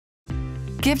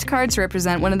Gift cards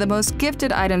represent one of the most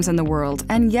gifted items in the world,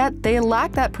 and yet they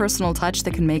lack that personal touch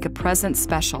that can make a present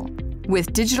special.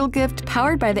 With DigitalGift,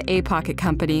 powered by the A-Pocket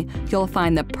Company, you'll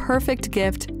find the perfect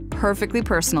gift, perfectly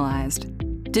personalized.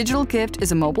 DigitalGift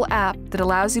is a mobile app that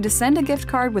allows you to send a gift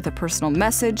card with a personal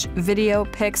message, video,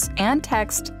 pics, and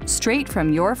text straight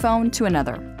from your phone to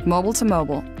another, mobile to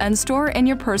mobile, and store in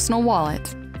your personal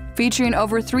wallet. Featuring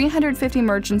over 350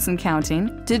 merchants and counting,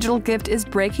 DigitalGift is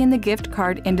breaking the gift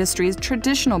card industry's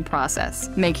traditional process,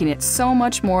 making it so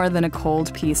much more than a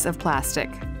cold piece of plastic.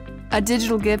 A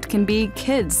digital gift can be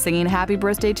kids singing happy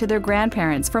birthday to their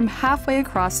grandparents from halfway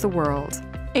across the world.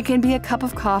 It can be a cup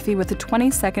of coffee with a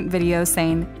 20-second video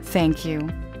saying, "Thank you."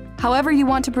 However you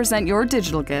want to present your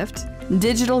digital gift,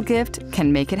 DigitalGift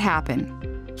can make it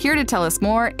happen. Here to tell us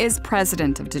more is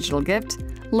President of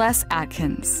DigitalGift, Les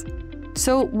Atkins.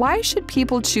 So why should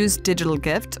people choose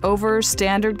DigitalGift over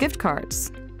standard gift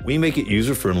cards? We make it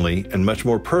user-friendly and much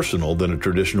more personal than a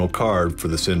traditional card for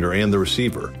the sender and the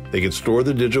receiver. They can store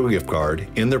the digital gift card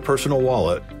in their personal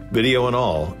wallet, video and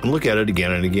all, and look at it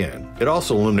again and again. It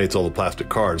also eliminates all the plastic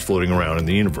cards floating around in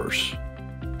the universe.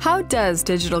 How does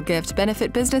DigitalGift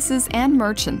benefit businesses and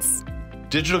merchants?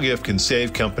 DigitalGift can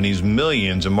save companies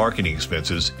millions in marketing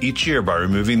expenses each year by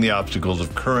removing the obstacles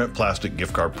of current plastic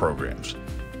gift card programs.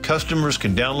 Customers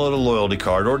can download a loyalty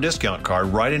card or discount card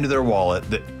right into their wallet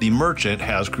that the merchant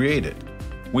has created.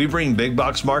 We bring big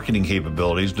box marketing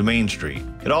capabilities to Main Street.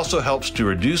 It also helps to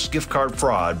reduce gift card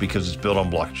fraud because it's built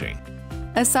on blockchain.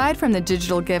 Aside from the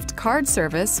DigitalGift card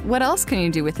service, what else can you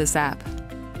do with this app?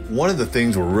 One of the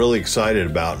things we're really excited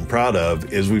about and proud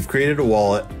of is we've created a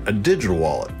wallet, a digital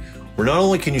wallet, where not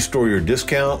only can you store your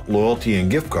discount, loyalty,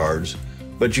 and gift cards,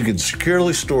 but you can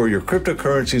securely store your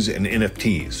cryptocurrencies and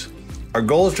NFTs. Our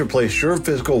goal is to replace your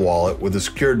physical wallet with a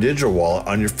secure digital wallet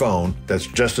on your phone that's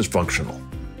just as functional.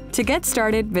 To get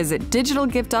started, visit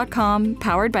DigitalGift.com,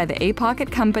 powered by the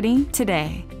A-Pocket Company,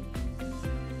 today.